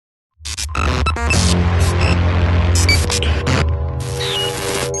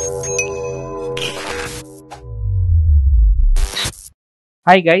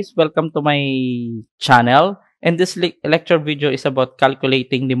Hi guys, welcome to my channel. And this lecture video is about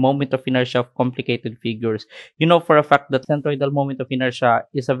calculating the moment of inertia of complicated figures. You know for a fact that centroidal moment of inertia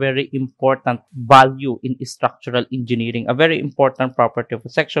is a very important value in structural engineering, a very important property of a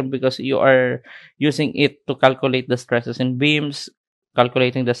section because you are using it to calculate the stresses in beams,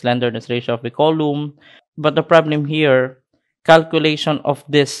 calculating the slenderness ratio of the column. But the problem here, calculation of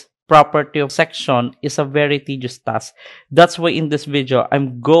this property of section is a very tedious task. That's why in this video,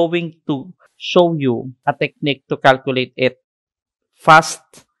 I'm going to show you a technique to calculate it fast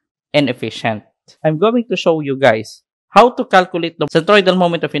and efficient. I'm going to show you guys how to calculate the centroidal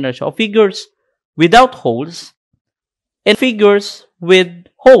moment of inertia of figures without holes and figures with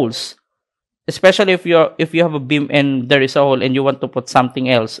holes. Especially if you have a beam and there is a hole and you want to put something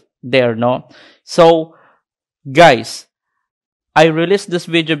else there, no? So guys, I released this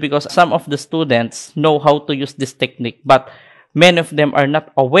video because some of the students know how to use this technique, but many of them are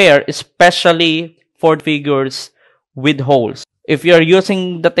not aware, especially for figures with holes. If you're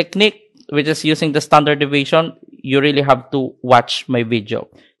using the technique, which is using the standard deviation, you really have to watch my video.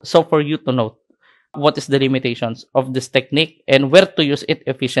 So for you to know what is the limitations of this technique and where to use it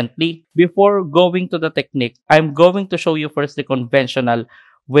efficiently. Before going to the technique, I'm going to show you first the conventional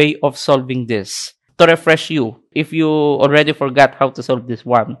way of solving this to refresh you if you already forgot how to solve this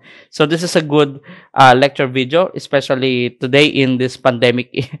one. So this is a good lecture video, especially today in this pandemic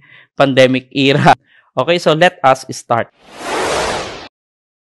era. Okay, so let us start.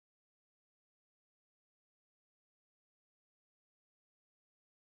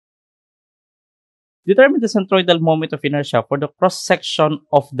 Determine the centroidal moment of inertia for the cross-section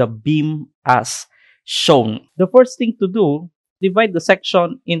of the beam as shown. The first thing to do, divide the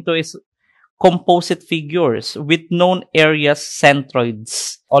section into its composite figures with known areas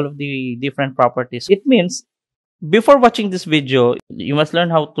centroids, all of the different properties. It means before watching this video, you must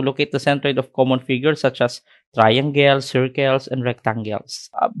learn how to locate the centroid of common figures such as triangles, circles, and rectangles.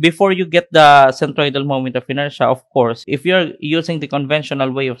 Before you get the centroidal moment of inertia, of course, if you're using the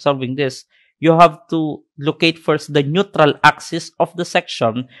conventional way of solving this, you have to locate first the neutral axis of the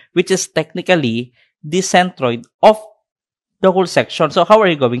section, which is technically the centroid of the whole section. So how are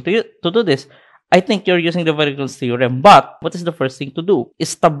you going to do this? I think you're using the Varignon's theorem, but what is the first thing to do?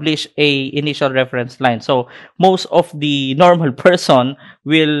 Establish a initial reference line. So most of the normal person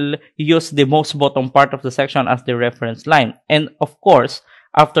will use the most bottom part of the section as the reference line. And of course,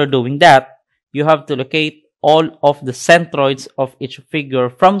 after doing that, you have to locate all of the centroids of each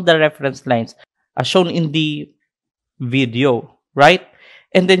figure from the reference lines as shown in the video, right?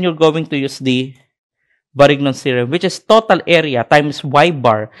 And then you're going to use the Varignon's theorem, which is total area times y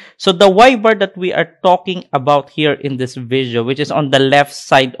bar. So the y bar that we are talking about here in this video, which is on the left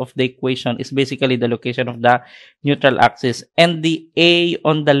side of the equation, is basically the location of the neutral axis. And the a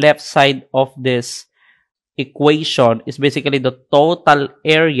on the left side of this equation is basically the total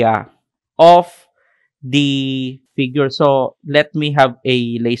area of the figure. So let me have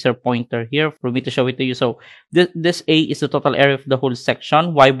a laser pointer here for me to show it to you. So this A is the total area of the whole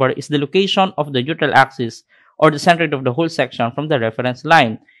section. Y bar is the location of the neutral axis or the centroid of the whole section from the reference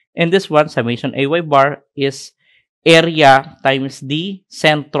line. And this one, summation AY bar, is area times the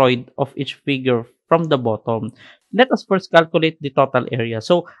centroid of each figure from the bottom. Let us first calculate the total area.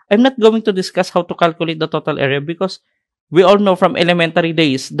 So I'm not going to discuss how to calculate the total area because we all know from elementary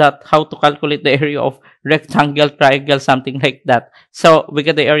days that how to calculate the area of rectangle, triangle, something like that. So we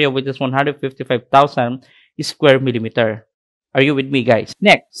get the area which is 155,000 square millimeter. Are you with me, guys?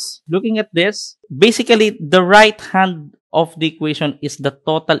 Next, looking at this, basically the right hand of the equation is the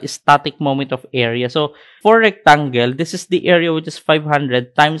total static moment of area. So for rectangle, this is the area which is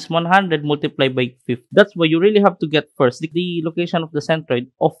 500 times 100 multiplied by 50. That's why you really have to get first the location of the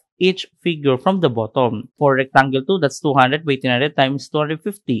centroid of each figure from the bottom. For rectangle 2, that's 200 by 300 times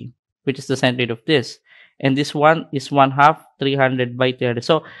 250, which is the centroid of this. And this one is 1/2, 300 by 300.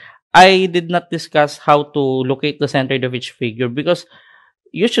 So I did not discuss how to locate the centroid of each figure because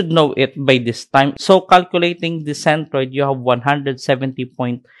you should know it by this time. So calculating the centroid, you have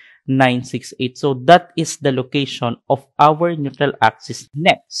 170.968. So that is the location of our neutral axis.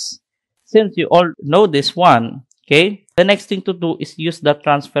 Next, since you all know this one, okay, the next thing to do is use the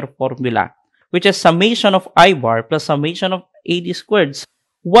transfer formula, which is summation of I bar plus summation of AD squared.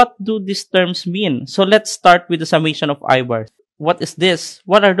 What do these terms mean? So let's start with the summation of I bar. What is this?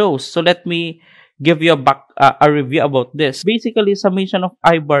 What are those? So let me give you a review about this. Basically, summation of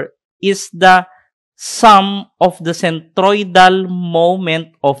I bar is the sum of the centroidal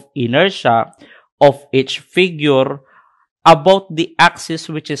moment of inertia of each figure about the axis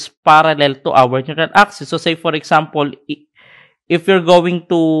which is parallel to our neutral axis. So say for example, if you're going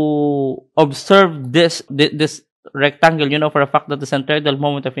to observe this rectangle, you know for a fact that the centroidal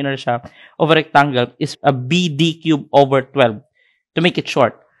moment of inertia of a rectangle is a BD cube over 12. To make it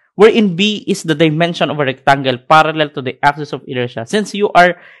short, wherein B is the dimension of a rectangle parallel to the axis of inertia. Since you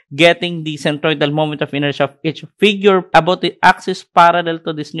are getting the centroidal moment of inertia of each figure about the axis parallel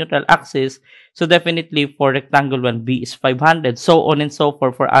to this neutral axis, so definitely for rectangle 1, B is 500, so on and so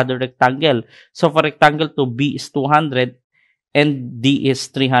forth for other rectangle. So for rectangle 2, B is 200, and D is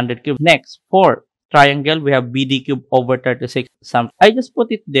 300 cube. Next, for triangle, we have BD cube over 36 something. I just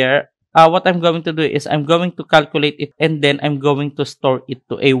put it there. What I'm going to do is I'm going to calculate it and then I'm going to store it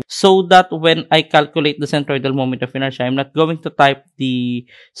to A, so that when I calculate the centroidal moment of inertia, I'm not going to type the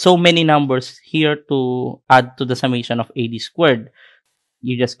so many numbers here to add to the summation of AD squared.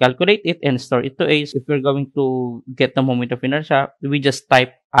 You just calculate it and store it to A. So if we're going to get the moment of inertia, we just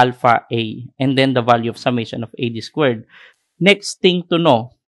type alpha A and then the value of summation of AD squared. Next thing to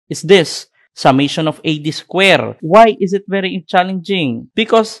know is this summation of AD square. Why is it very challenging?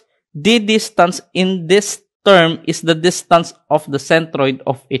 Because the distance in this term is the distance of the centroid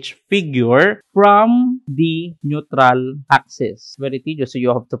of each figure from the neutral axis. Very tedious, so you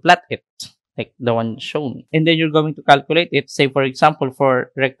have to plot it like the one shown. And then you're going to calculate it. Say, for example,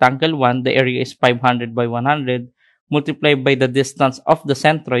 for rectangle 1, the area is 500 by 100 multiplied by the distance of the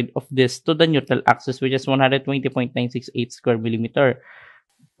centroid of this to the neutral axis, which is 120.968 square millimeter.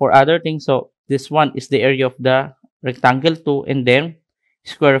 For other things, so this one is the area of the rectangle 2, and then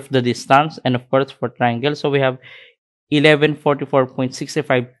square of the distance, and of course for triangle, so we have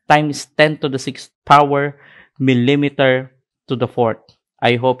 1144.65 times 10 to the 6th power millimeter to the 4th.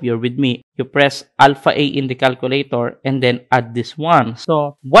 I hope you're with me. You press alpha A in the calculator and then add this one.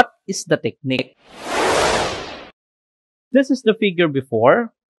 So what is the technique? This is the figure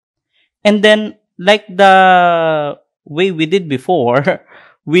before, and then like the way we did before,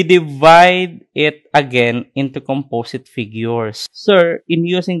 we divide it again into composite figures. Sir, in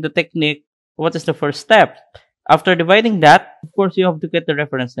using the technique, what is the first step? After dividing that, of course, you have to get the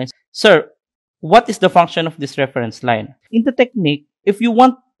reference line. Sir, what is the function of this reference line? In the technique, if you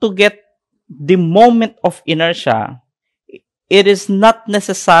want to get the moment of inertia, it is not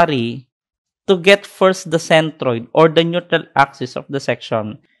necessary to get first the centroid or the neutral axis of the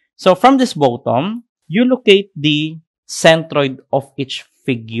section. So from this bottom, you locate the centroid of each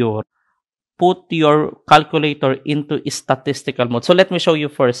figure. Put your calculator into statistical mode. So let me show you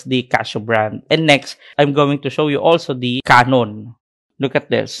first the Casio brand. And next, I'm going to show you also the Canon. Look at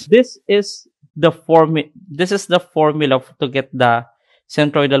this. This is the formula to get the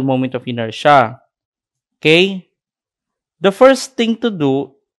centroidal moment of inertia. Okay? The first thing to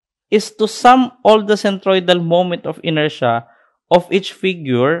do is to sum all the centroidal moment of inertia of each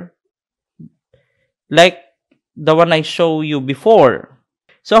figure, like the one I showed you before.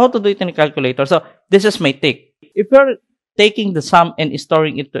 So how to do it in a calculator? So this is my take. If you're taking the sum and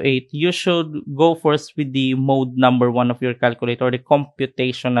storing it to 8, you should go first with the mode number 1 of your calculator, the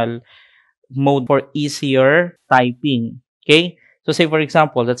computational mode for easier typing. Okay? So say for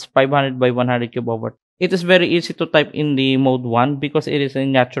example, that's 500 by 100 cube over. It is very easy to type in the mode 1 because it is a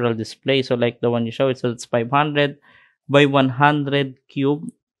natural display. So like the one you showed, so it's 500 by 100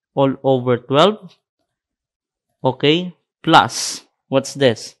 cube all over 12. Okay? Plus, what's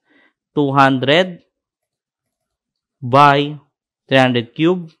this? 200 by 300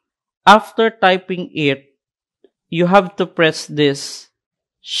 cube. After typing it, you have to press this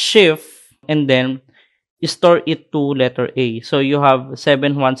shift and then store it to letter A. So you have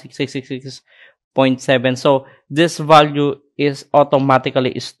 71666.7. So this value is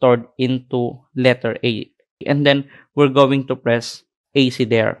automatically stored into letter A. And then we're going to press AC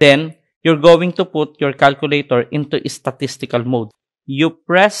there. Then you're going to put your calculator into statistical mode. You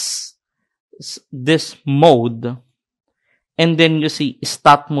press this mode and then you see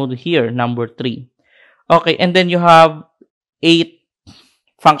stat mode here, number 3. Okay, and then you have 8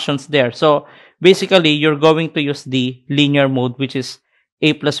 functions there. So basically, you're going to use the linear mode, which is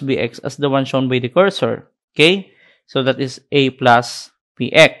a plus bx as the one shown by the cursor. Okay, so that is a plus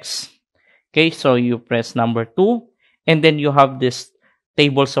bx. Okay, so you press number 2 and then you have this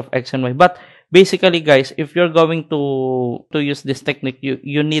tables of x and y. But basically, guys, if you're going to use this technique,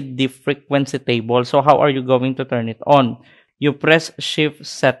 you need the frequency table. So how are you going to turn it on? You press shift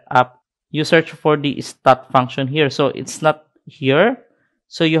setup. You search for the stat function here. So it's not here.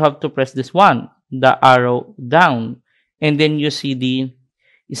 So you have to press this one, the arrow down. And then you see the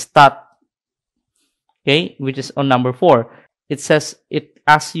stat, okay, which is on number 4. It says, it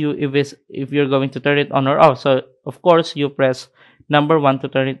asks you if you're going to turn it on or off. So of course, you press number 1 to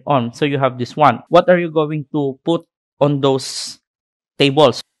turn it on. So you have this one. What are you going to put on those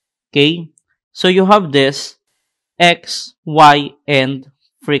tables. Okay? So you have this x, y, and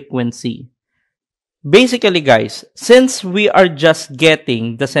frequency. Basically, guys, since we are just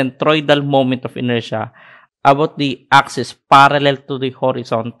getting the centroidal moment of inertia about the axis parallel to the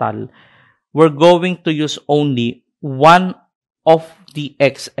horizontal, we're going to use only one of the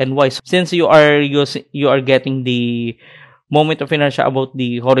x and y. Since you are getting the moment of inertia about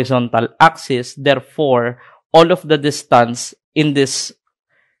the horizontal axis, therefore all of the distance in this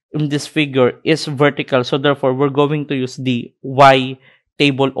figure is vertical. So therefore we're going to use the y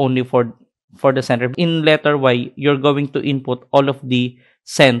table only for the center. In letter y, you're going to input all of the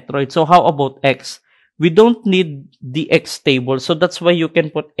centroid. So how about x? We don't need the x table, so that's why you can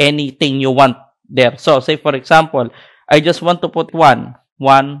put anything you want there. So say for example, I just want to put 1,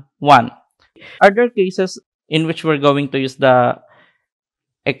 1, 1. Are there cases in which we're going to use the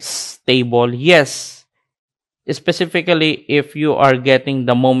x table? Yes, specifically if you are getting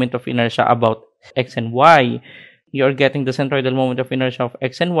the moment of inertia about x and y. You are getting the centroidal moment of inertia of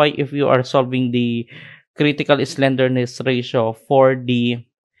x and y if you are solving the critical slenderness ratio for the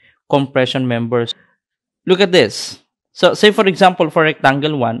compression members. Look at this. So say for example for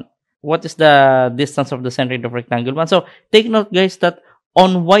rectangle 1, what is the distance of the centroid of rectangle 1? So take note guys that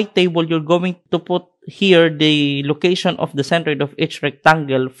on y table you're going to put here the location of the centroid of each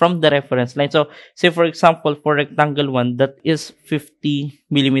rectangle from the reference line. So say for example for rectangle 1 that is 50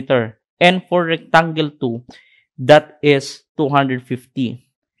 millimeter, and for rectangle 2 that is 250,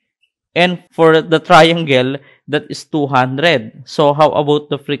 and for the triangle that is 200. So how about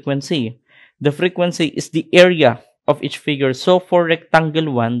the frequency? The frequency is the area of each figure. So for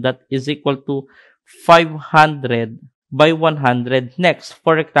rectangle 1 that is equal to 500 by 100. Next,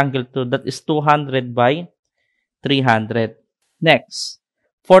 for rectangle 2 that is 200 by 300. Next,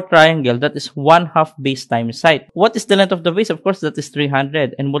 for triangle that is 1/2 base times height. What is the length of the base? Of course, that is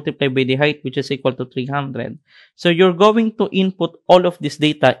 300, and multiply by the height, which is equal to 300. So you're going to input all of this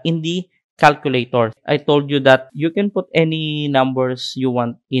data in the calculator. I told you that you can put any numbers you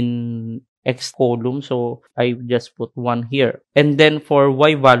want in x column, so I just put 1 here. And then for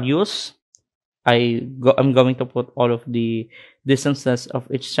y values, I'm going to put all of the distances of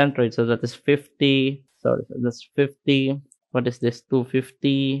each centroid. So that is 50. Sorry, so that's 50. What is this?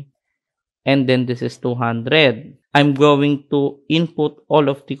 250. And then this is 200. I'm going to input all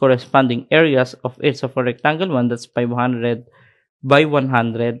of the corresponding areas of it. So for rectangle 1, that's 500 by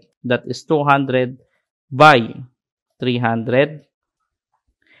 100. That is 200 by 300.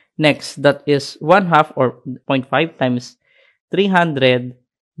 Next, that is 1/2 or 0.5 times 300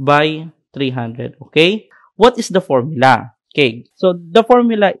 by 300. Okay? What is the formula? Okay, so the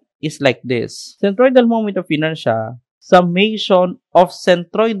formula is like this. Centroidal moment of inertia, summation of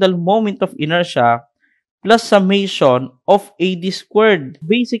centroidal moment of inertia plus summation of AD squared.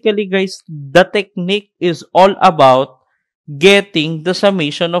 Basically, guys, the technique is all about getting the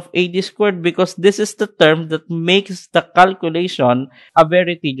summation of AD squared, because this is the term that makes the calculation a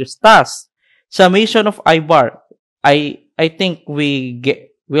very tedious task. Summation of I bar. I think we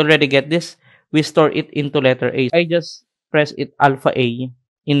already get this. We store it into letter A. I just press it alpha A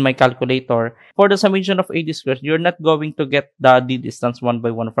in my calculator. For the summation of AD squared, you're not going to get the d distance one by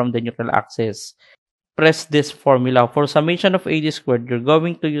one from the neutral axis. Press this formula. For summation of AD squared, you're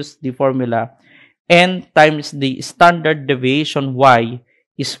going to use the formula n times the standard deviation y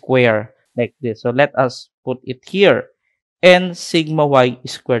square, like this. So let us put it here. N sigma y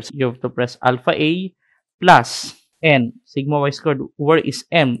squared. So you have to press alpha A plus n sigma y squared. Where is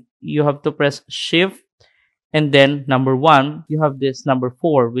m? You have to press shift and then number 1. You have this number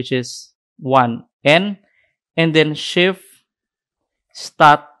 4, which is 1 n, and then shift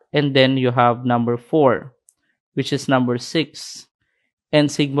stat, and then you have number 4, which is number 6,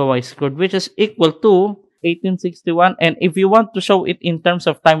 and sigma y squared, which is equal to 1861. And if you want to show it in terms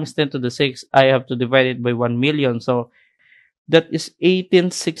of times 10 to the 6, I have to divide it by 1 million. So that is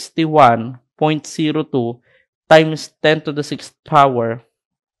 1861.02 times 10 to the 6th power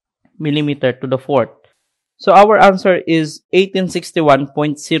millimeter to the 4th. So our answer is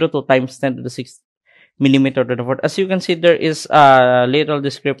 1861.02 times 10 to the 6th millimeter to the 4th. As you can see, there is a little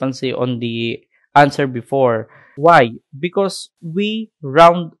discrepancy on the answer before. Why? Because we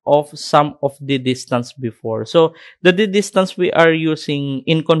round off some of the distance before. So the distance we are using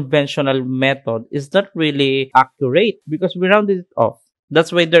in conventional method is not really accurate because we rounded it off.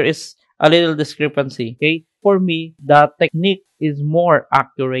 That's why there is a little discrepancy. Okay? For me, the technique is more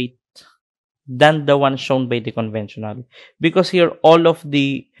accurate than the one shown by the conventional, because here all of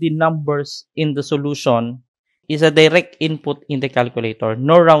the numbers in the solution is a direct input in the calculator,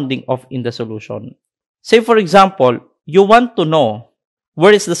 no rounding off in the solution. Say for example, you want to know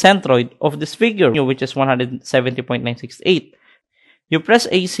where is the centroid of this figure, which is 170.968. You press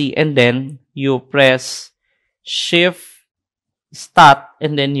AC and then you press Shift Stat,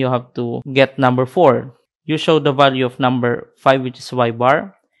 and then you have to get number 4. You show the value of number 5, which is Y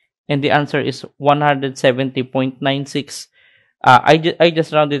bar, and the answer is 170.96. I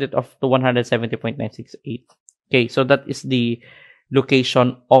just rounded it off to 170.968. Okay, so that is the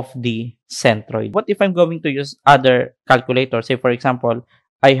location of the centroid. What if I'm going to use other calculator? Say, for example,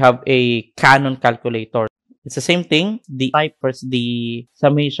 I have a Canon calculator. It's the same thing. The type first, the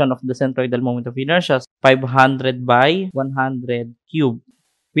summation of the centroidal moment of inertia, 500 by 100 cube.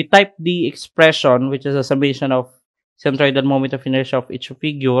 We type the expression, which is a summation of centroidal moment of inertia of each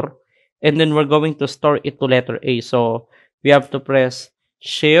figure, and then we're going to store it to letter A. So we have to press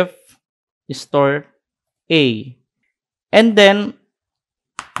Shift, store A. And then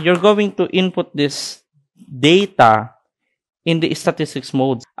you're going to input this data in the statistics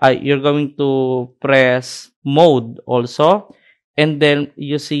mode. You're going to press mode also. And then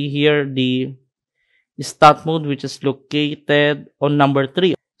you see here the stat mode, which is located on number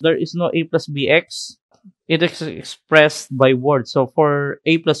 3. There is no A plus BX. It is expressed by words. So for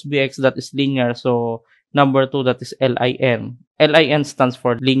A plus BX, that is linear. So number 2, that is LIN. LIN stands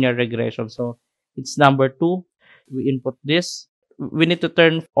for linear regression. So it's number 2. We input this. We need to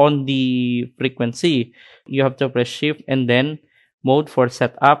turn on the frequency. You have to press Shift and then mode for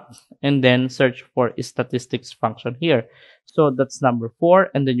setup, and then search for statistics function here. So that's number 4,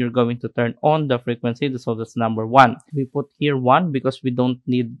 and then you're going to turn on the frequency. So that's number 1. We put here 1 because we don't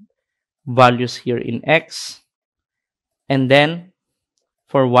need values here in X. And then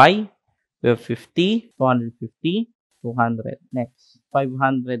for Y, we have 50, 250, 200. Next,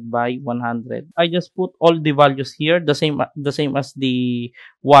 500 by 100. I just put all the values here, the same as the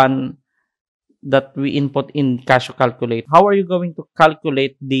one that we input in Casio calculate. How are you going to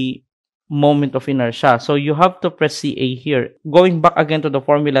calculate the moment of inertia? So you have to press CA here. Going back again to the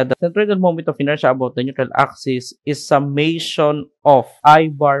formula, the centroidal moment of inertia about the neutral axis is summation of I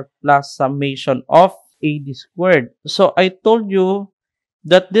bar plus summation of AD squared. So I told you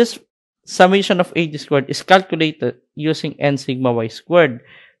that this summation of AD squared is calculated using n sigma y squared.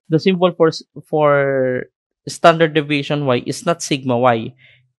 The symbol for standard deviation y is not sigma y.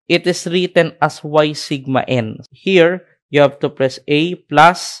 It is written as y sigma n. Here, you have to press A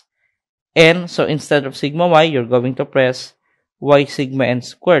plus n. So instead of sigma y, you're going to press y sigma n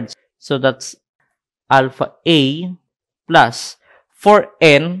squared. So that's alpha A plus. For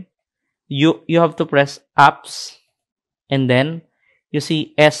n, you have to press ups, and then you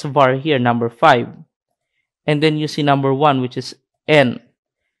see S bar here, number 5. And then you see number 1, which is N.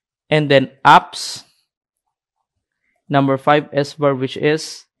 And then ups, number 5, S bar, which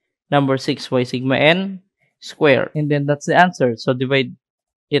is number 6, Y sigma N square. And then that's the answer. So divide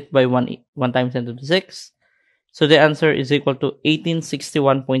it by 1 times 10 to the 6. So the answer is equal to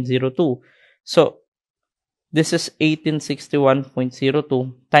 1861.02. So this is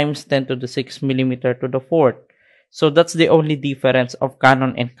 1861.02 times 10 to the 6 millimeter to the 4th. So that's the only difference of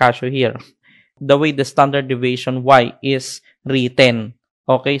Canon and Casio here. The way the standard deviation y is written.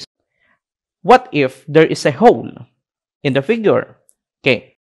 Okay. So what if there is a hole in the figure?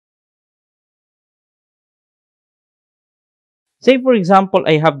 Okay. Say for example,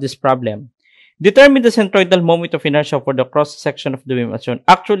 I have this problem. Determine the centroidal moment of inertia for the cross section of the beam as shown.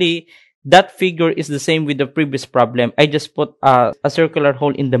 Actually, that figure is the same with the previous problem. I just put a circular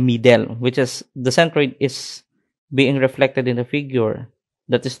hole in the middle, which is the centroid is being reflected in the figure.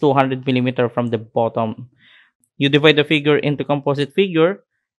 That is 200 millimeter from the bottom. You divide the figure into composite figure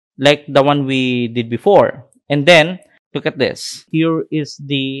like the one we did before. And then, look at this. Here is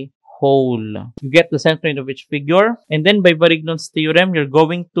the hole. You get the centroid of each figure. And then by Varignon's theorem, you're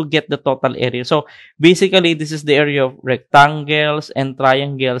going to get the total area. So basically, this is the area of rectangles and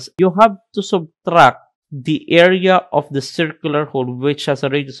triangles. You have to subtract the area of the circular hole, which has a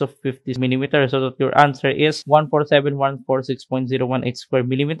radius of 50 millimeters, so that your answer is 147,146.018 square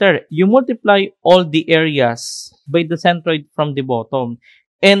millimeter. You multiply all the areas by the centroid from the bottom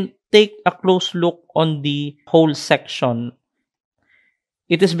and take a close look on the whole section.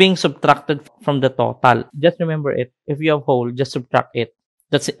 It is being subtracted from the total. Just remember it. If you have hole, just subtract it.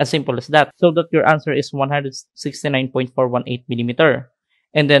 That's as simple as that. So that your answer is 169.418 millimeter.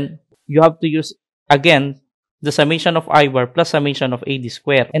 And then you have to use again, the summation of I bar plus summation of AD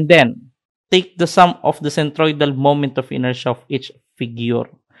square. And then, take the sum of the centroidal moment of inertia of each figure.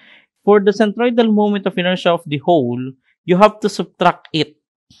 For the centroidal moment of inertia of the whole, you have to subtract it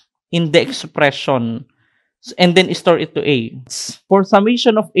in the expression and then store it to A. For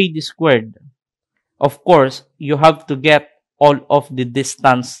summation of AD squared, of course, you have to get all of the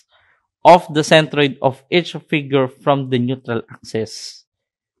distance of the centroid of each figure from the neutral axis.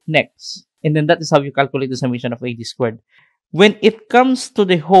 Next. And then that is how you calculate the summation of AD squared. When it comes to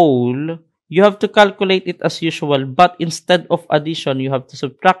the whole, you have to calculate it as usual, but instead of addition, you have to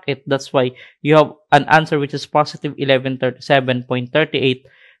subtract it. That's why you have an answer which is positive 1137.38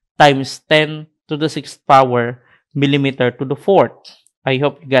 times 10 to the 6th power millimeter to the 4th. I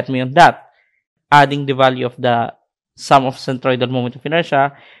hope you got me on that. Adding the value of the sum of centroidal moment of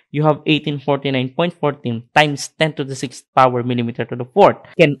inertia, you have 1849.14 times 10 to the 6th power millimeter to the 4th.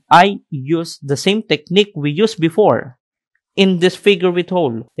 Can I use the same technique we used before in this figure with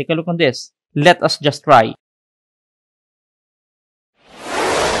hole? Take a look on this. Let us just try.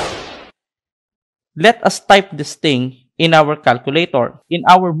 Let us type this thing in our calculator. In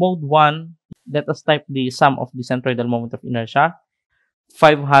our mode 1, let us type the sum of the centroidal moment of inertia.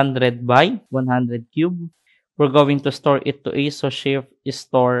 500 by 100 cube. We're going to store it to A, so shift is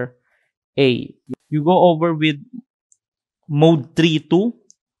store A. You go over with mode 3-2,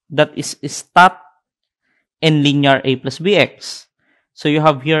 that is stat and linear A plus BX. So you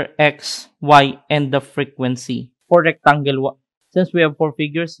have here X, Y, and the frequency. For rectangle, since we have 4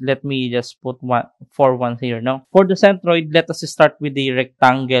 figures, let me just put 4 ones here now. For the centroid, let us start with the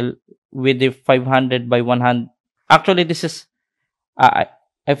rectangle with the 500 by 100. Actually, this is, I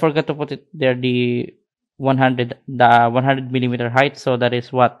forgot to put it there, the 100 millimeter height. So that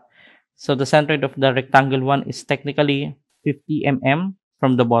is what? So the centroid of the rectangle one is technically 50 mm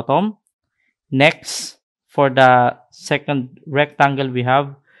from the bottom. Next, for the second rectangle, we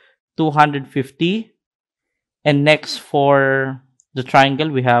have 250. And next, for the triangle,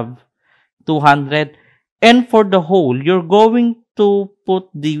 we have 200. And for the whole, you're going to put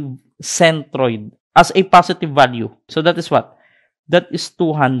the centroid as a positive value. So that is what? That is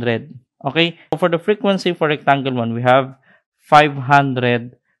 200. Okay? So for the frequency for rectangle one, we have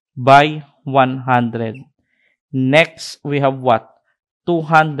 500 by 100. Next, we have what?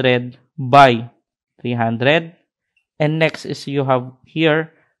 200 by 300. And next is you have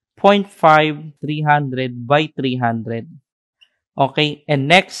here 0.5, 300 by 300. Okay? And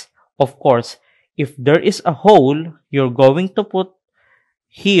next, of course, if there is a hole, you're going to put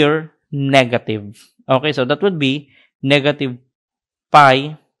here negative. Okay? So that would be negative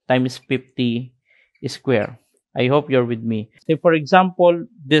pi times 50 square. I hope you're with me. Say, for example,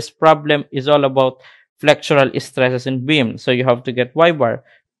 this problem is all about flexural stresses in beam. So you have to get Y bar.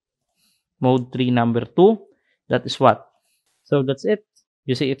 Mode 3, number 2. That is what? So that's it.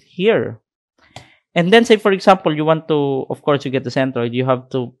 You see it here. And then say, for example, you want to, of course, you get the centroid. You have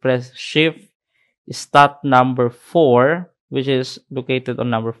to press shift stat number 4, which is located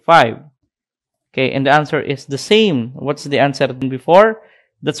on number 5. Okay, and the answer is the same. What's the answer before?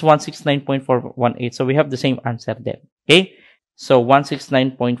 That's 169.418. So we have the same answer then. Okay, so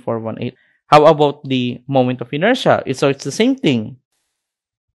 169.418. How about the moment of inertia? So it's the same thing.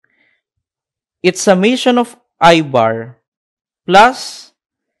 It's summation of I bar plus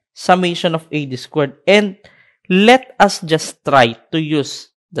summation of AD squared. And let us just try to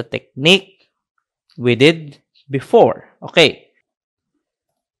use the technique we did before. Okay.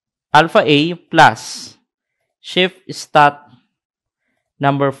 Alpha A plus shift stat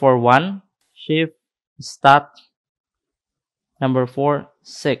number 4, 1. Shift stat number 4,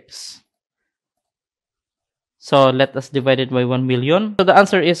 6. So let us divide it by 1 million. So the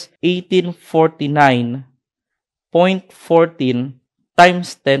answer is 1849.14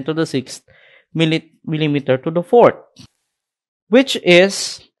 times 10 to the 6th millimeter to the 4th, which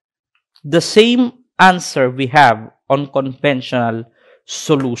is the same answer we have on conventional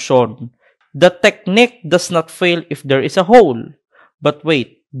solution. The technique does not fail if there is a hole. But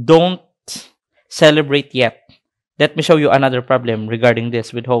wait, don't celebrate yet. Let me show you another problem regarding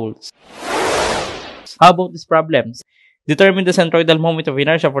this with holes. How about these problems? Determine the centroidal moment of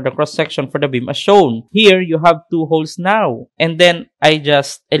inertia for the cross-section for the beam as shown. Here, you have 2 holes now. And then, I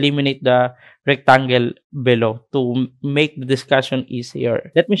just eliminate the rectangle below to make the discussion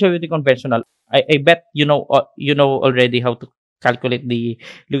easier. Let me show you the conventional. I bet you know already how to calculate the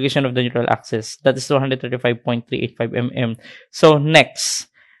location of the neutral axis. That is 235.385 mm. So, next.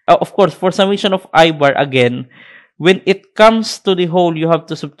 Of course, for summation of I bar again, when it comes to the hole, you have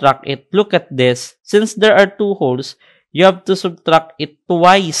to subtract it. Look at this. Since there are 2 holes, you have to subtract it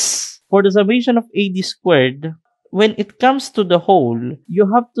twice. For the summation of AD squared, when it comes to the hole,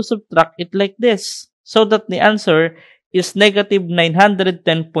 you have to subtract it like this. So that the answer is negative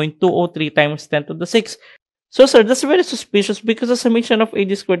 910.203 times 10 to the 6. So, sir, that's very suspicious because the summation of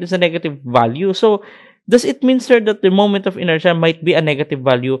AD squared is a negative value. So, does it mean, sir, that the moment of inertia might be a negative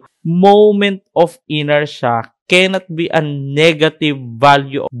value? Moment of inertia cannot be a negative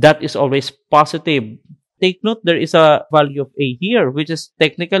value that is always positive. Take note, there is a value of a here, which is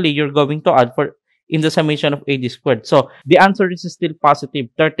technically you're going to add for in the summation of AD squared. So the answer is still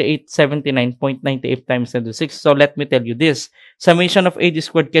positive, 3879.98 times 10 to the 6. So let me tell you this. Summation of AD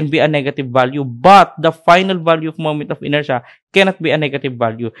squared can be a negative value, but the final value of moment of inertia cannot be a negative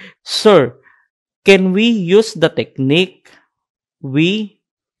value. Sir, can we use the technique we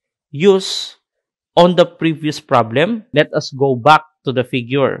use on the previous problem? Let us go back to the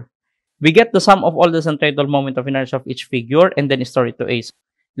figure. We get the sum of all the centroidal moment of inertia of each figure and then store it to A.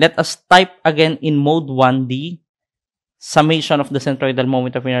 Let us type again in mode 1 the summation of the centroidal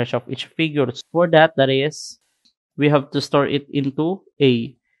moment of inertia of each figure. For that is, we have to store it into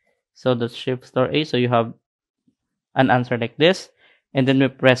A. So let's shift store A. So you have an answer like this. And then we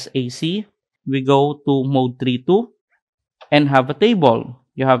press AC. We go to mode 3.2 and have a table.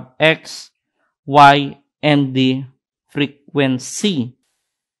 You have X, Y, and the frequency.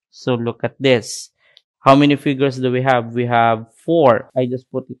 So look at this. How many figures do we have? We have 4. I just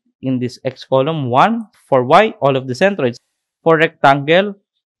put it in this X column. 1 for Y, all of the centroids. For rectangle,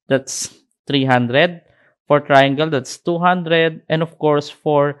 that's 300. For triangle, that's 200. And of course,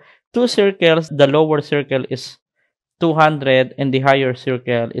 for 2 circles, the lower circle is 200 and the higher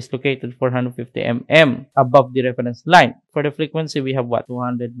circle is located 450 mm above the reference line. For the frequency, we have what?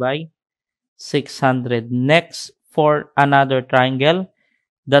 200 by 600. Next, for another triangle,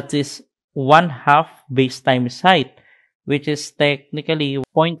 that is 1/2 base times height, which is technically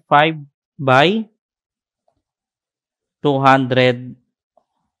 0.5 by 200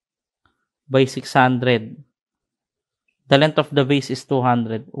 by 600. The length of the base is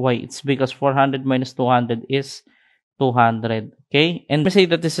 200. Why? It's because 400 minus 200 is 200. Okay? And let me say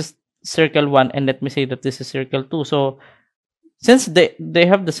that this is circle 1 and let me say that this is circle 2. So, since they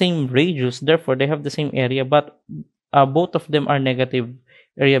have the same radius, therefore they have the same area, but both of them are negative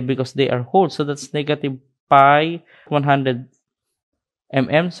area because they are holes. So that's negative pi 100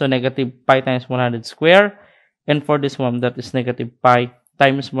 mm. So negative pi times 100 square. And for this one, that is negative pi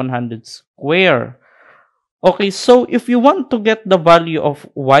times 100 square. Okay, so if you want to get the value of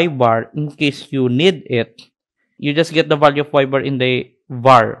y bar in case you need it, you just get the value of y bar in the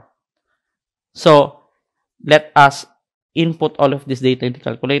var. So let us input all of this data in the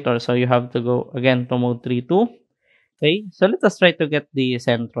calculator. So you have to go again to mode 3.2. Okay, so let us try to get the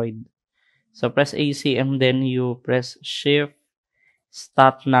centroid. So press AC and then you press shift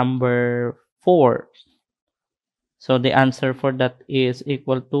stat number 4. So the answer for that is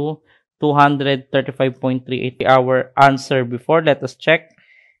equal to 235.38. Our answer before, let us check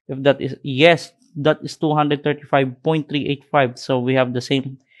if that is, yes, that is 235.385. So we have the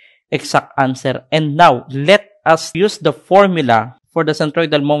same exact answer. And now let us use the formula for the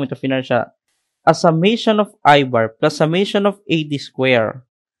centroidal moment of inertia. A summation of I bar plus summation of AD square.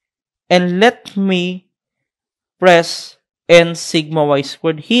 And let me press n sigma y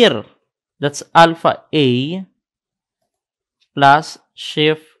squared here. That's alpha A plus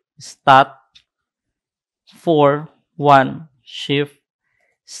shift stat 4 1 shift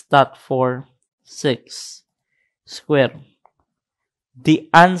stat 4 6 square. The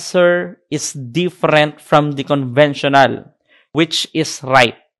answer is different from the conventional, which is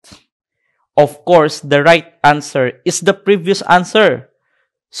right. Of course, the right answer is the previous answer.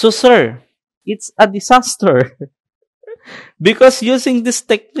 So, sir, it's a disaster. Because using this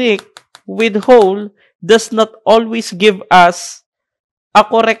technique with hole does not always give us a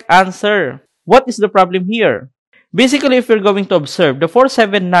correct answer. What is the problem here? Basically, if you're going to observe, the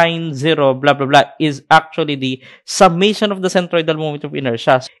 4790 blah blah blah is actually the summation of the centroidal moment of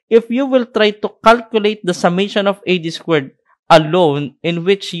inertia. If you will try to calculate the summation of AD squared alone, in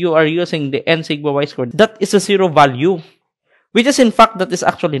which you are using the n sigma y squared, that is a 0 value, which is in fact that is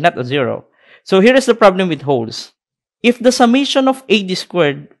actually not a 0. So here is the problem with holes. If the summation of AD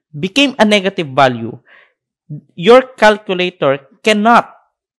squared became a negative value, your calculator cannot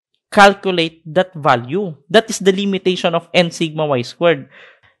calculate that value. That is the limitation of n sigma y squared.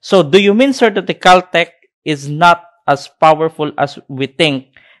 So do you mean, sir, that the Caltech is not as powerful as we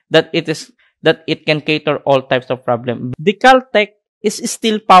think, that it is, that it can cater all types of problems? The Caltech is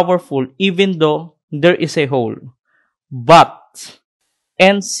still powerful even though there is a hole. But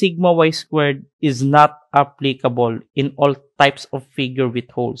n sigma y squared is not applicable in all types of figure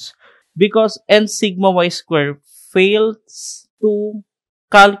with holes, because n sigma y squared fails to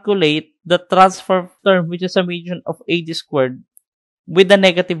calculate the transfer term, which is a summation of AD squared with a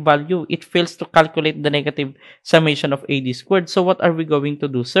negative value. It fails to calculate the negative summation of AD squared. So what are we going to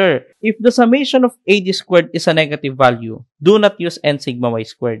do, sir? If the summation of AD squared is a negative value, do not use n sigma y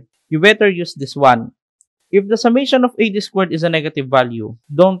squared. You better use this one. If the summation of AD squared is a negative value,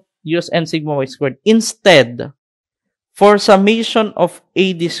 don't use n sigma y squared. Instead, for summation of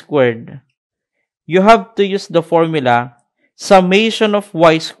AD squared, you have to use the formula summation of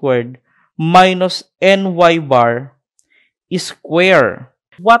y squared minus ny bar square.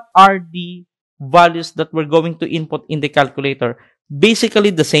 What are the values that we're going to input in the calculator? Basically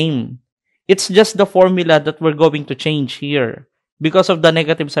the same. It's just the formula that we're going to change here because of the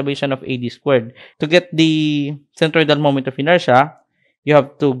negative summation of AD squared. To get the centroidal moment of inertia, you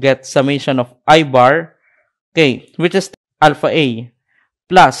have to get summation of I bar, okay, which is alpha A,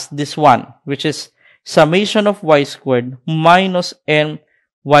 plus this one, which is summation of y squared minus n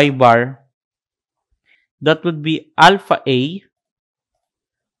y bar. That would be alpha A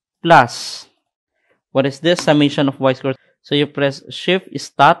plus, what is this? Summation of y squared. So you press shift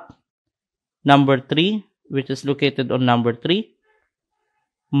stat number 3, which is located on number 3,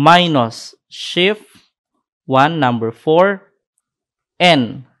 minus shift 1, number 4,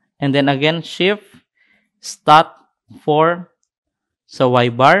 n, and then again shift stat 4, so y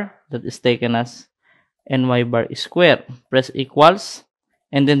bar, that is taken as ny bar square. Press equals,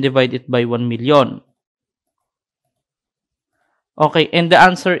 and then divide it by 1 million. Okay, and the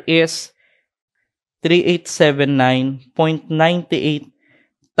answer is 3879.98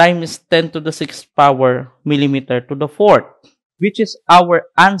 times 10 to the 6th power millimeter to the 4th, which is our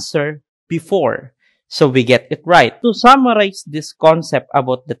answer before. So we get it right. To summarize this concept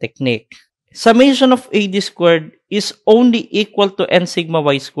about the technique, summation of AD squared is only equal to n sigma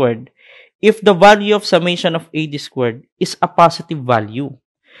y squared if the value of summation of AD squared is a positive value.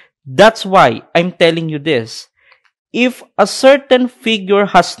 That's why I'm telling you this. If a certain figure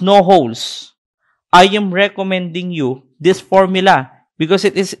has no holes, I am recommending you this formula because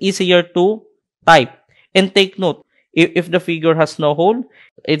it is easier to type. And take note, if the figure has no hole,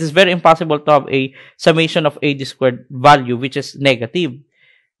 it is very impossible to have a summation of AD squared value which is negative.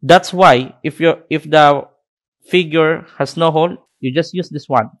 That's why if the figure has no hole, you just use this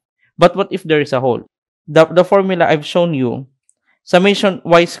one. But what if there is a hole? The formula I've shown you, summation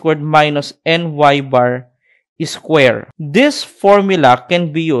y squared minus ny bar square. This formula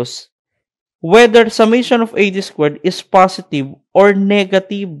can be used whether summation of AD squared is positive or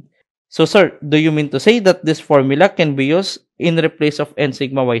negative. So, sir, do you mean to say that this formula can be used in replace of n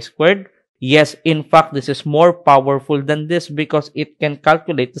sigma y squared? Yes, in fact, this is more powerful than this because it can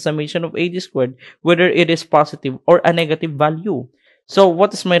calculate the summation of AD squared whether it is positive or a negative value. So,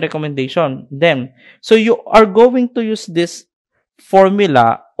 what is my recommendation then? So, you are going to use this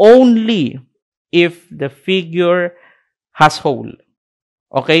formula only if the figure has hole.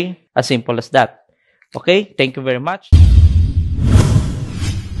 Okay? As simple as that. Okay? Thank you very much.